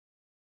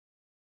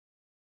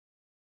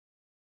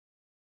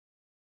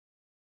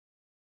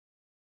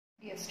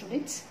Dear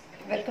students,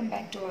 welcome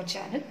back to our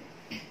channel.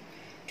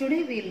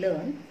 Today we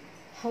learn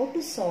how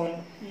to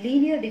solve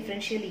linear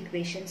differential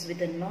equations with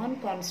the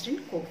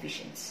non-constant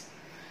coefficients.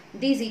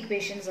 These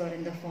equations are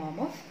in the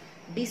form of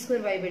d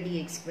square y by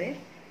dx square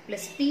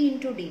plus p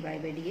into dy by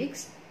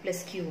dx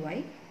plus qy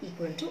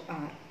equal to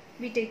r.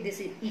 We take this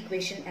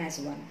equation as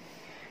 1.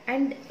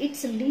 And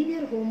its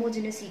linear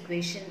homogeneous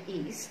equation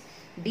is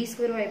d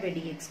square y by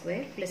dx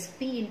square plus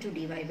p into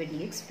dy by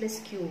dx plus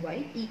qy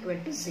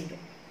equal to 0.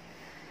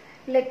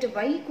 Let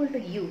y equal to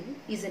u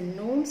is a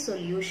known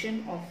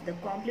solution of the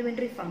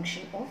complementary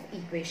function of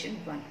equation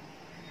 1.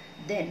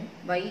 Then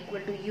y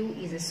equal to u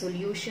is a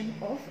solution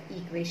of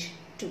equation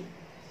 2.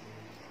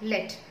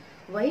 Let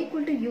y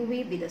equal to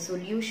uv be the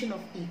solution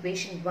of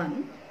equation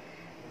 1.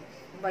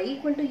 Y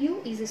equal to u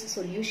is a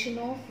solution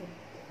of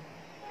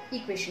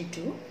equation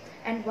 2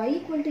 and y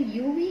equal to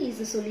uv is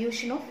the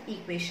solution of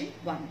equation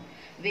 1,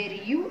 where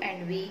u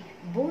and v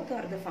both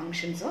are the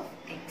functions of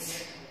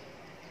x.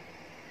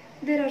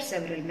 There are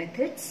several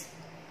methods.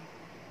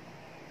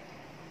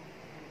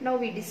 Now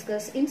we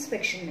discuss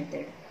inspection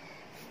method.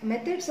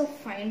 Methods of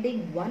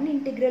finding one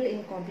integral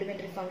in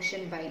complementary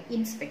function by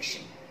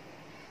inspection.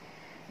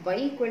 Y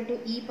equal to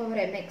e power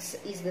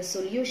mx is the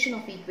solution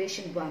of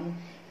equation 1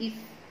 if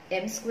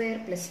m square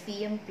plus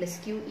pm plus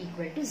q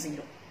equal to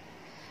 0.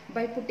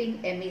 By putting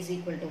m is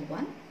equal to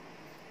 1,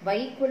 y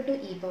equal to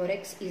e power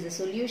x is the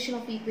solution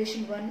of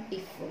equation 1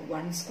 if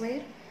 1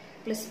 square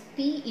plus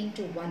p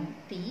into 1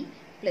 p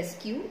plus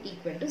q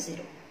equal to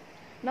 0.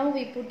 Now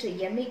we put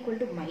m equal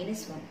to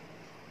minus 1.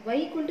 Y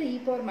equal to e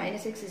power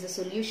minus x is a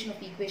solution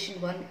of equation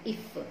 1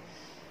 if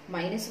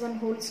minus 1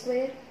 whole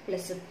square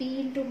plus p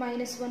into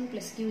minus 1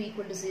 plus q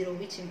equal to 0,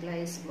 which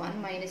implies 1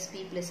 minus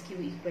p plus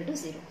q equal to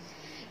 0.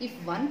 If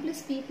 1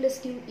 plus p plus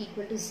q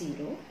equal to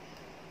 0,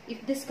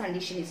 if this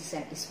condition is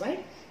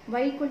satisfied,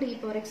 y equal to e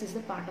power x is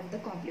the part of the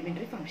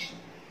complementary function.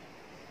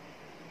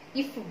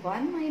 If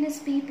 1 minus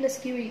p plus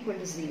q equal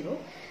to 0,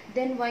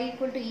 then y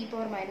equal to e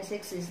power minus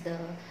x is the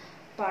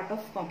part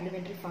of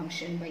complementary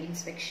function by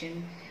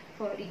inspection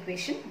for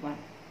equation 1.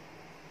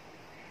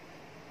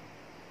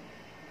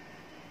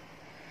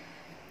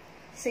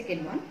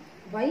 Second one,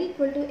 y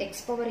equal to x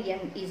power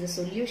m is a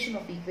solution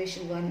of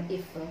equation 1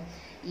 if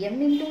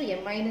m into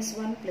m minus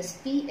 1 plus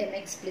p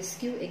mx plus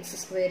q x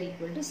square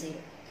equal to 0.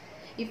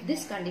 If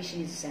this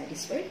condition is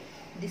satisfied,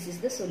 this is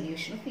the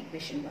solution of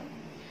equation 1.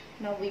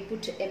 Now we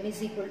put m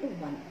is equal to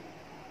 1.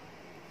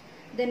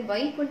 Then y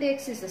equal to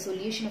x is the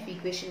solution of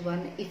equation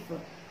 1 if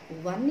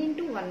 1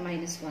 into 1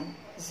 minus 1,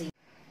 0.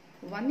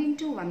 1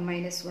 into 1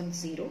 minus 1,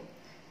 0.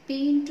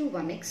 P into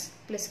 1x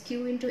plus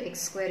q into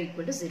x square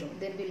equal to 0.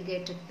 Then we'll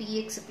get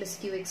px plus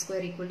qx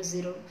square equal to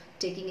 0.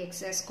 Taking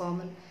x as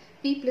common,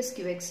 p plus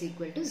qx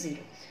equal to 0.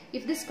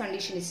 If this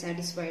condition is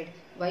satisfied,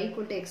 y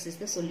equal to x is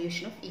the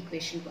solution of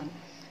equation 1.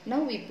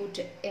 Now we put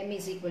m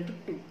is equal to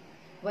 2.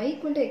 Y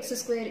equal to x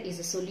square is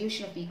a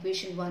solution of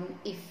equation 1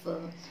 if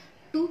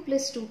 2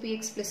 plus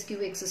 2px plus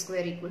qx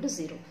square equal to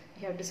 0.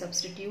 You have to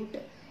substitute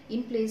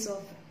in place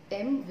of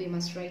m, we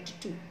must write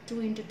 2. 2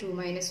 into 2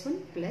 minus 1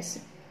 plus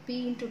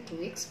p into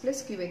 2x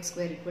plus qx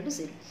square equal to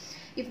 0.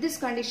 If this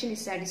condition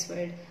is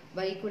satisfied,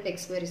 y equal to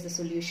x square is the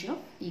solution of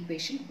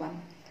equation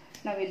 1.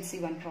 Now we will see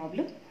one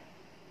problem.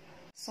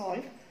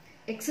 Solve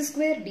x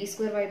square d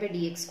square y by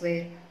dx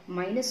square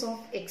minus of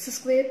x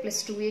square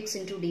plus 2x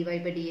into dy by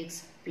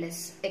dx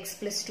plus x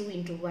plus 2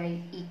 into y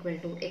equal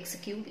to x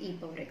cube e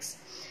power x.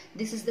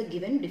 This is the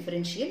given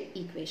differential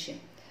equation.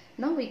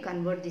 Now we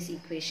convert this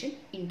equation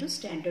into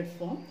standard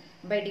form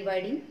by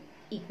dividing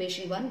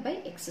equation 1 by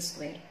x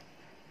square.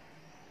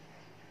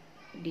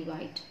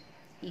 Divide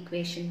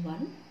equation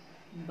 1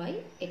 by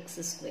x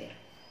square.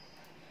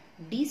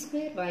 D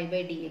square y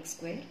by dx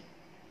square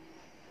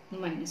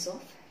minus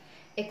of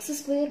x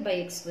square by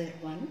x square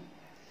 1,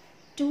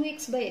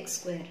 2x by x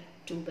square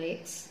 2 by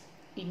x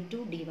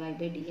into dy by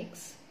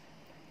dx,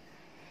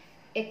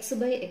 x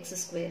by x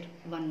square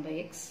 1 by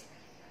x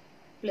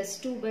plus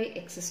 2 by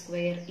x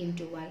square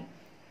into y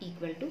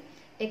equal to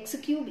x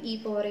cube e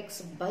power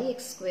x by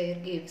x square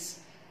gives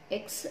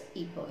x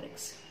e power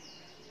x.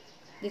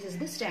 This is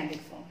the standard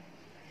form.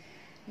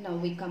 Now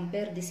we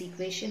compare this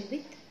equation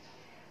with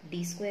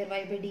d square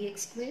y by dx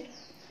square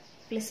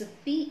plus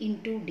p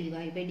into dy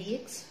by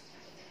dx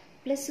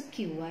plus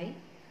qy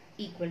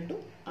equal to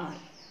r.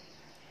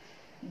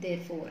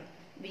 Therefore,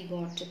 we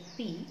got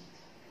p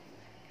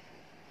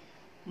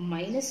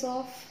minus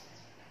of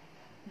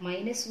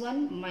minus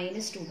 1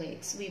 minus 2 by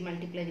x. We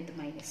multiply with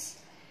minus.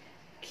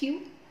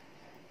 Q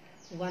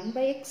 1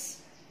 by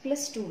x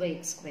plus 2 by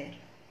x square.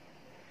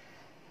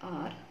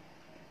 R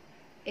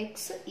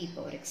x e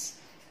power x.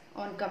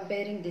 On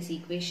comparing this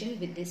equation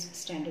with this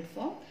standard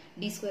form,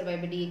 d square y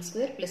by dx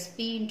square plus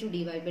p into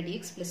dy by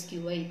dx plus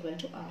qy equal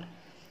to r.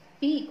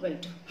 P equal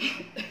to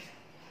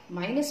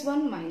minus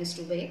 1 minus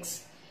 2 by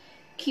x,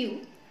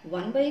 q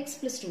 1 by x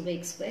plus 2 by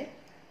x square,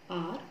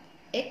 r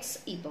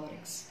x e power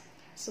x.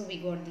 So we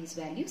got these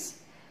values.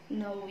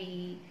 Now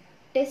we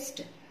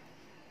test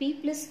p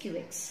plus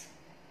qx.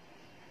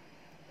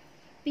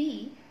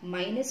 P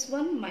minus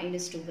 1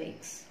 minus 2 by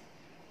x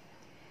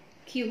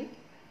q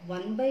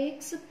 1 by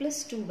x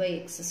plus 2 by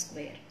x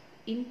square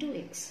into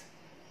x.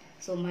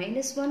 So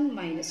minus 1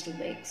 minus 2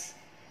 by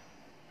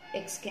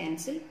x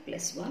cancel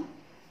plus 1.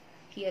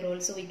 Here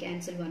also we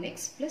cancel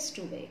 1x plus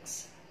 2 by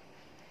x.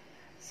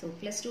 So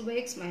plus 2 by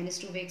x minus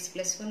 2 by x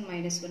plus 1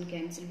 minus 1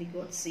 cancel, we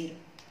got 0.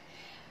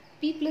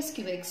 P plus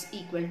qx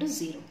equal to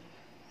 0.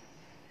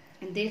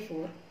 And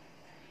therefore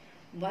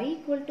y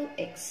equal to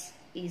x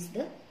is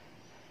the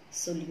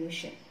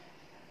solution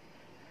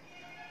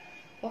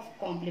of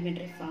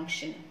complementary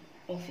function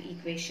of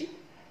equation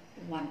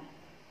 1.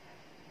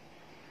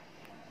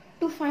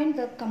 To find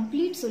the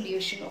complete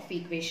solution of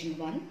equation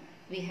 1,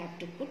 we have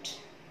to put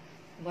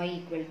y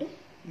equal to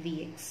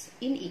vx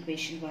in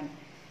equation 1.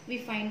 We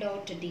find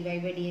out dy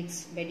by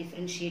dx by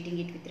differentiating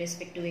it with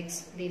respect to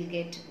x. We will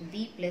get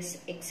v plus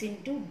x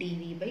into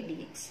dv by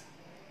dx.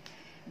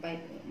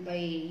 By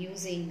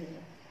using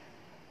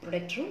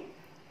product rule,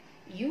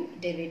 u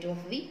derivative of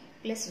v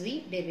plus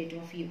v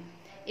derivative of u.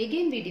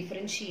 Again we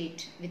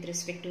differentiate with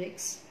respect to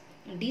x.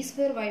 D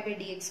square y by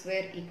dx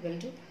square equal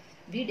to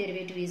v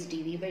derivative is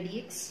dv by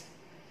dx.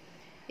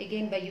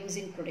 Again by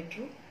using product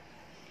rule,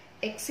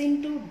 x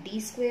into d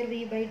square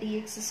v by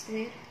dx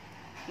square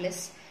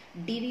plus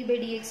dv by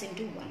dx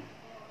into 1.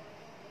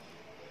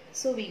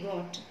 So we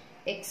got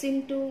x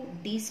into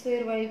d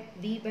square y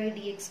v by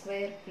dx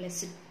square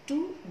plus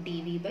 2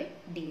 dv by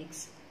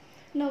dx.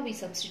 Now we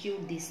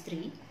substitute these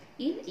three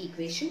in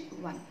equation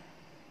 1.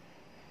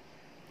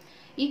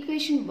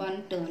 Equation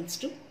 1 turns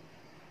to,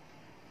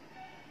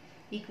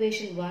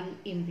 equation 1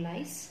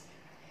 implies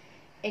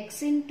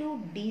x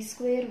into d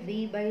square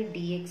v by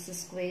dx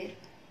square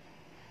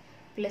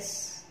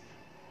plus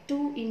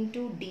 2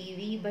 into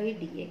dv by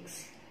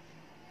dx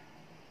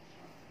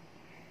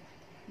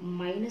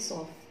minus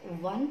of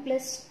 1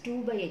 plus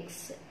 2 by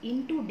x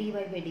into dy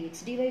by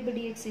dx. dy by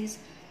dx is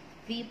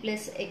v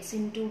plus x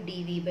into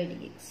dv by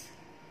dx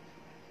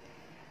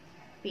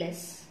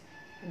plus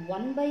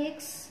 1 by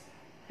x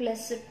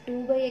plus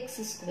 2 by x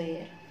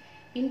square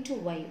into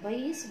y. y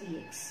is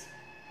vx.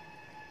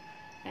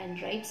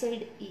 And right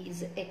side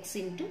is x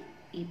into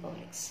e power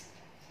x.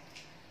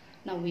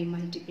 Now we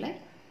multiply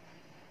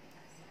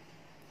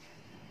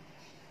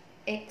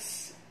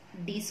x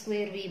d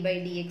square v by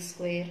dx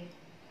square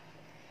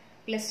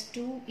plus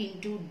 2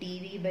 into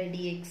dv by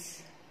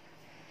dx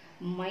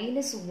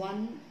minus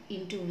 1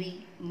 into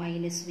v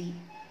minus v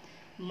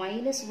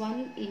minus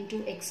 1 into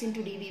x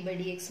into dv by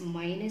dx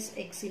minus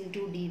x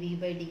into dv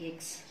by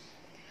dx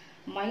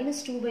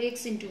minus 2 by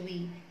x into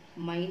v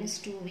minus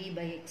 2v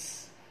by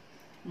x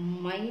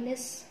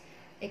minus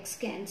x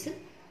cancel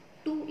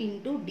 2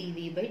 into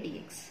dv by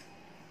dx.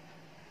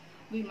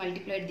 We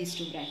multiplied these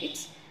two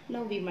brackets.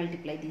 Now we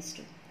multiply these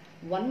two.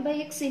 1 by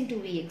x into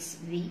vx,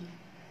 v,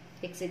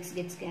 x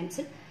gets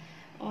cancelled.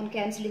 On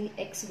cancelling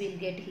x, we will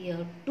get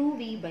here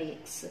 2v by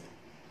x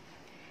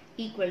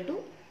equal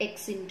to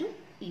x into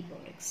e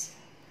power x.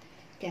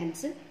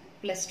 Cancel,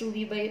 plus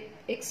 2v by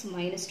x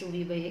minus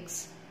 2v by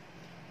x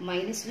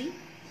minus v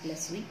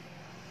plus v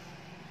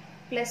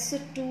plus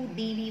 2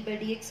 dv by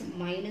dx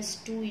minus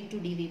 2 into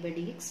dv by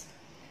dx.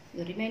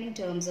 The remaining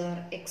terms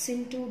are x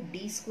into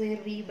d square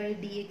v by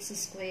dx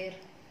square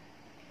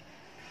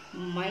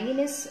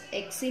minus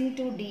x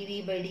into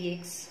dv by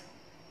dx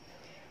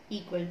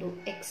equal to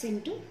x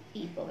into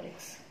e power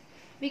x.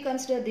 We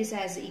consider this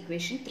as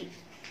equation 3.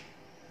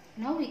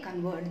 Now we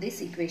convert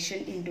this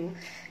equation into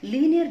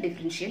linear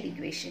differential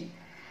equation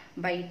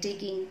by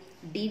taking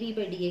dv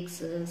by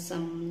dx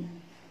some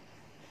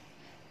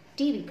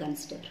t we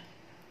consider.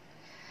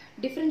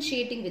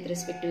 Differentiating with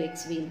respect to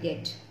x, we will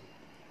get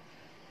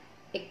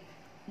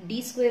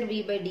d square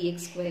v by dx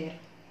square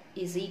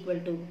is equal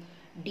to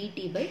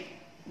dt by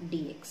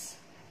dx.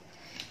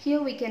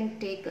 Here we can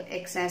take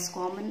x as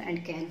common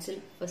and cancel.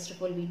 First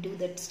of all, we do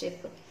that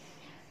step.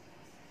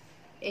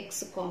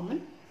 X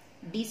common,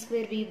 d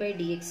square v by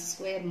dx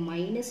square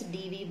minus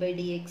dv by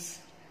dx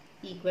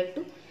equal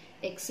to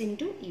x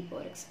into e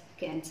power x.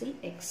 Cancel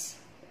x.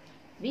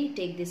 We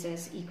take this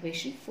as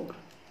equation 4.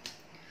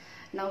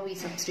 Now we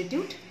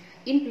substitute.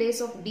 In place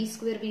of d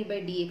square v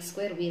by dx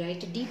square, we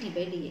write dt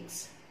by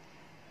dx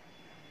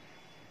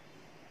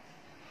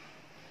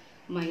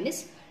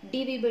minus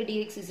dv by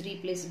dx is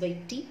replaced by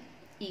t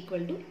equal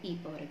to e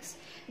power x.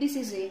 This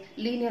is a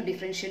linear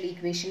differential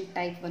equation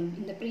type 1.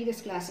 In the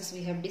previous classes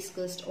we have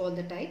discussed all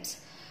the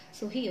types.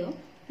 So here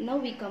now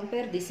we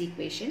compare this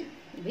equation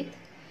with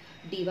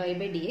dy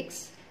by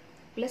dx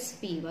plus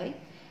py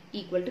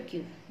equal to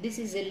q. This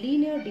is a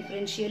linear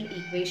differential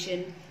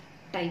equation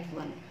type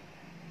 1.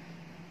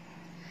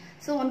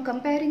 So on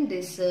comparing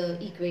this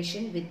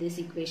equation with this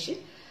equation,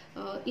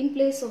 in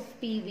place of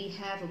p we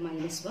have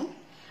minus 1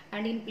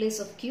 and in place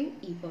of q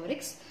e power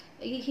x.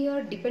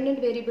 Here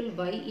dependent variable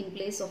y, in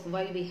place of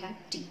y we have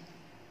t.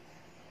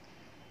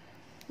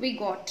 We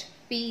got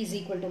p is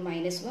equal to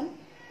minus 1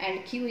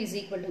 and q is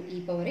equal to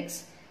e power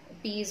x.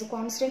 P is a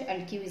constant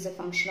and q is a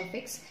function of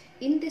x.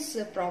 In this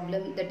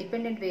problem the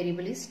dependent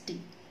variable is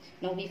t.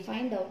 Now we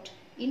find out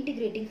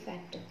integrating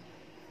factor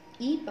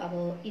e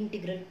power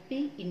integral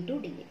p into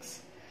dx.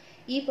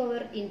 e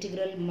power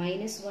integral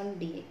minus 1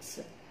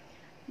 dx.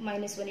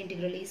 Minus 1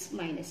 integral is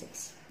minus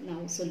x.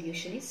 Now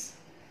solution is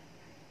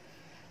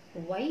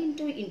y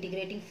into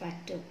integrating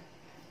factor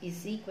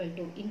is equal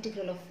to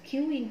integral of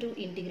q into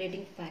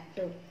integrating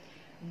factor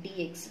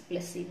dx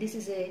plus c. This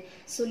is a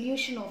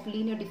solution of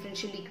linear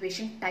differential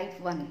equation type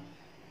 1.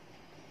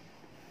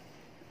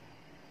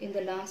 In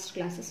the last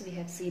classes we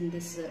have seen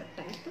this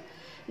type.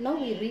 Now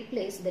we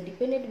replace the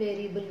dependent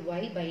variable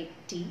y by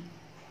t,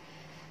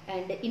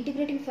 and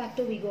integrating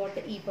factor we got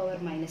e power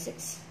minus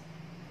x.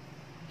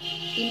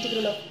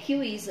 Integral of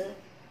q is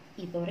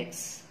e power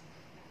x.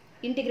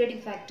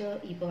 Integrating factor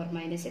e power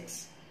minus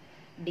x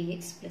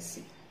dx plus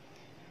c.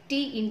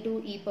 T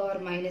into e power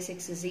minus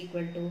x is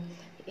equal to,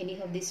 any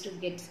of these two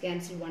gets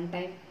cancelled one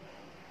time.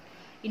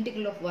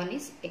 Integral of 1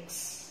 is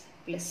x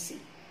plus c.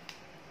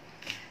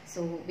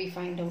 So we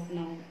find out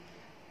now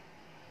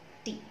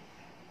t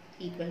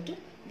equal to,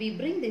 we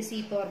bring this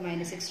e power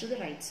minus x to the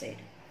right side.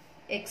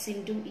 X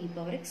into e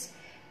power x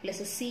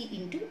plus c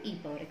into e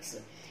power x.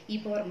 E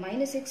power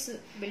minus x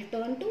will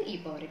turn to e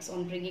power x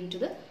on bringing to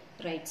the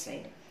right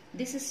side.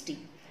 This is t.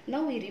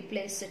 Now we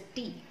replace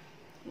t.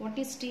 What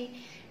is t?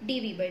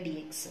 dv by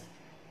dx.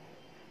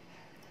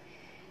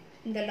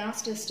 In the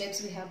last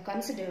steps we have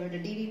considered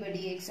dv by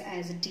dx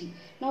as t.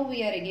 Now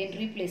we are again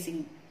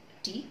replacing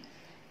t.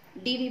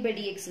 dv by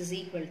dx is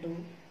equal to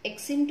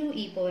x into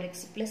e power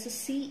x plus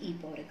c e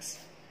power x.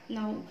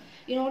 Now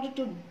in order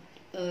to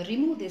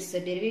remove this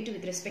derivative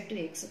with respect to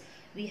x,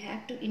 we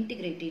have to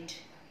integrate it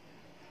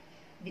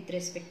with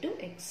respect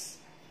to x.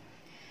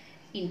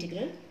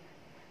 Integral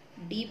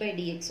d by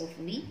dx of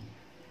v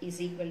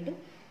is equal to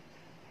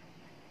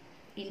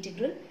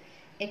integral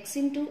x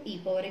into e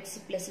power x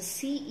plus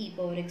c e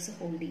power x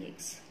whole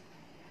dx.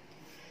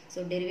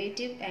 So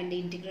derivative and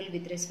integral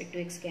with respect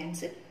to x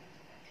cancel.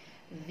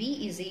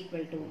 V is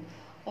equal to,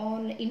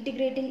 on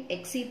integrating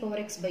x e power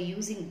x by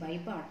using by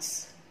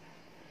parts,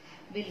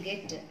 we'll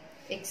get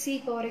x e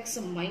power x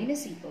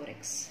minus e power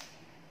x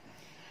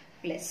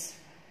plus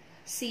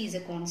c is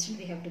a constant,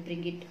 we have to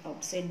bring it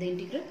outside the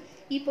integral.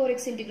 E power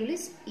x integral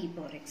is e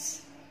power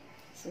x.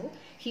 So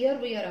here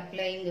we are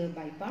applying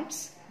by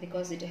parts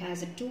because it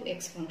has two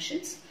x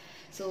functions.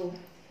 So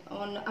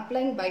on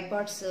applying by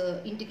parts,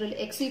 integral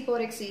x e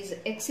power x is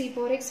x e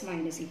power x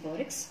minus e power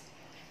x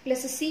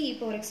plus c e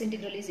power x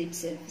integral is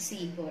itself c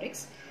e power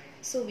x.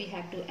 So we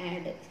have to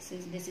add,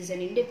 since this is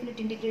an indefinite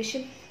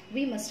integration,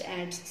 we must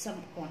add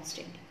some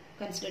constant.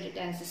 Consider it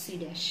as c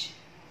dash.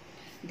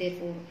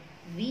 Therefore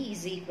v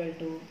is equal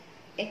to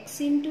x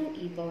into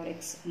e power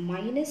x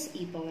minus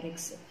e power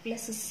x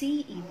plus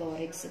c e power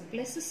x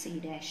plus c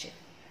dash.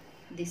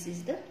 This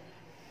is the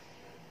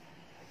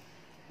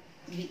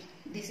v.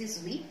 This is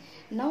v.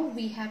 Now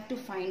we have to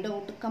find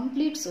out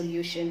complete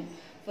solution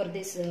for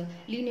this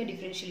linear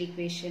differential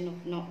equation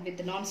of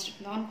with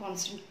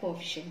non-constant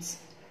coefficients.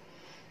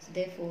 So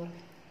therefore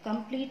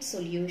complete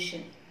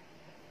solution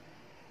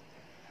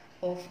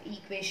of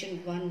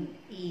equation 1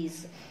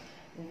 is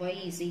y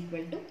is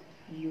equal to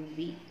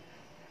uv.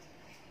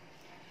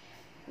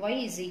 Y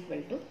is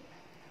equal to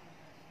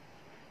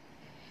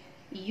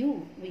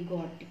u, we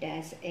got it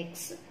as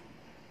x,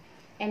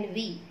 and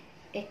v,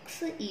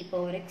 x e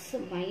power x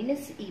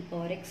minus e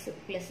power x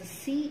plus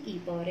c e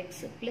power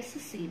x plus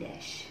c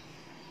dash.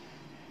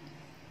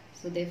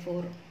 So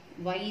therefore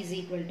y is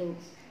equal to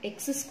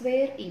x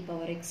square e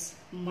power x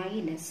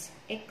minus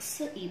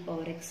x e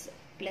power x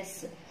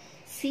plus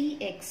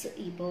cx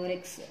e power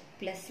x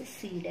plus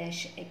c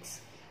dash x.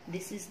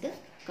 This is the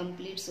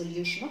complete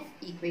solution of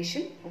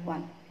equation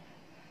 1.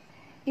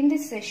 In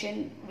this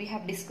session we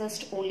have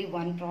discussed only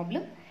one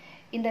problem.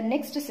 In the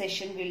next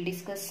session we will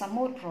discuss some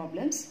more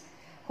problems.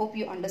 Hope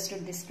you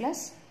understood this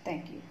class.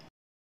 Thank you.